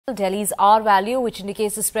Delhi's R value, which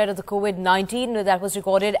indicates the spread of the COVID-19, that was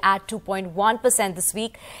recorded at 2.1% this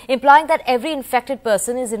week, implying that every infected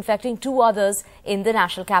person is infecting two others in the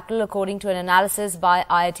national capital, according to an analysis by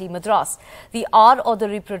IIT-Madras. The R, or the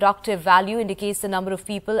reproductive value, indicates the number of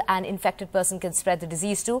people an infected person can spread the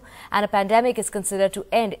disease to, and a pandemic is considered to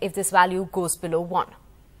end if this value goes below 1.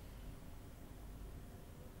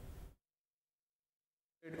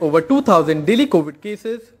 Over 2,000 daily COVID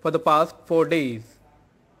cases for the past 4 days.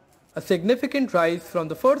 A significant rise from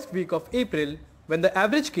the first week of April, when the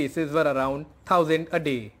average cases were around 1,000 a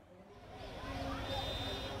day.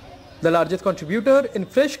 The largest contributor in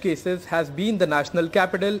fresh cases has been the national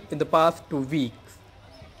capital in the past 2 weeks.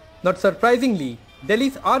 Not surprisingly,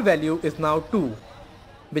 Delhi's R value is now 2,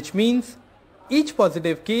 which means each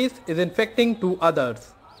positive case is infecting 2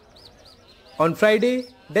 others. On Friday,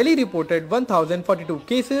 Delhi reported 1,042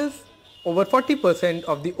 cases, over 40%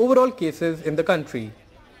 of the overall cases in the country.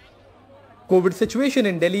 COVID situation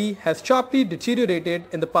in Delhi has sharply deteriorated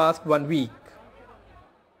in the past 1 week.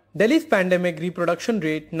 Delhi's pandemic reproduction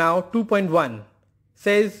rate now 2.1,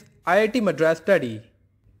 says IIT-Madras study.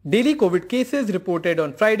 Daily COVID cases reported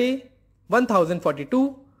on Friday,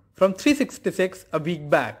 1,042 from 366 a week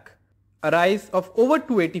back, a rise of over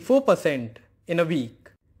 284% in a week.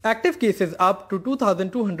 Active cases up to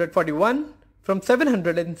 2,241 from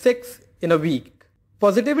 706 in a week.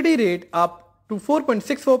 Positivity rate up to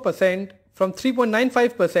 4.64% from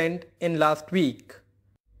 3.95% in last week.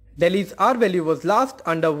 Delhi's R value was last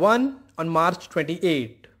under 1 on March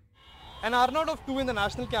 28. An R naught of 2 in the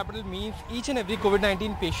national capital means each and every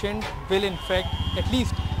COVID-19 patient will infect at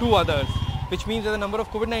least 2 others, which means that the number of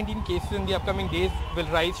COVID-19 cases in the upcoming days will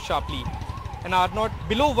rise sharply. An R naught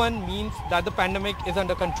below 1 means that the pandemic is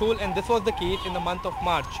under control, and this was the case in the month of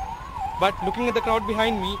March. But looking at the crowd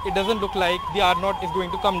behind me, it doesn't look like the R naught is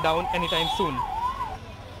going to come down anytime soon.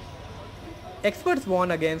 Experts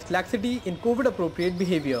warn against laxity in COVID-appropriate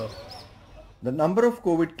behavior. The number of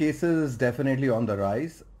COVID cases is definitely on the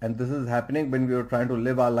rise, and this is happening when we are trying to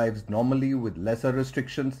live our lives normally with lesser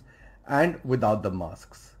restrictions and without the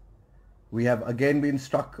masks. We have again been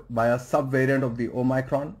struck by a subvariant of the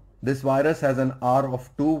Omicron. This virus has an R of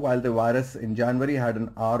 2, while the virus in January had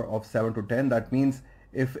an R of 7 to 10. That means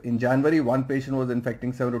if in January one patient was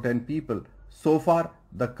infecting 7 to 10 people, so far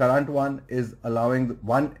the current one is allowing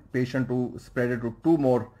one patient to spread it to 2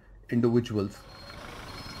 more individuals.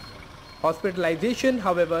 Hospitalization,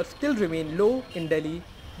 however, still remain low in Delhi,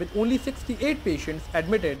 with only 68 patients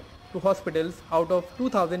admitted to hospitals out of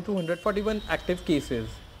 2,241 active cases.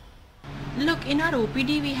 Look, in our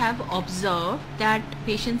OPD we have observed that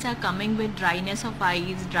patients are coming with dryness of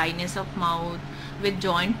eyes, dryness of mouth, with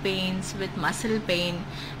joint pains, with muscle pain,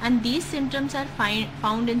 and these symptoms are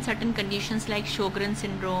found in certain conditions like Sjogren's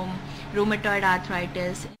syndrome, rheumatoid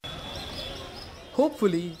arthritis.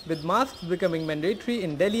 Hopefully, with masks becoming mandatory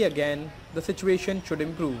in Delhi again, the situation should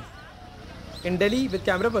improve. In Delhi, with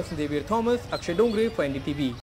camera person Xavier Thomas, Akshay Dongre for NDTV.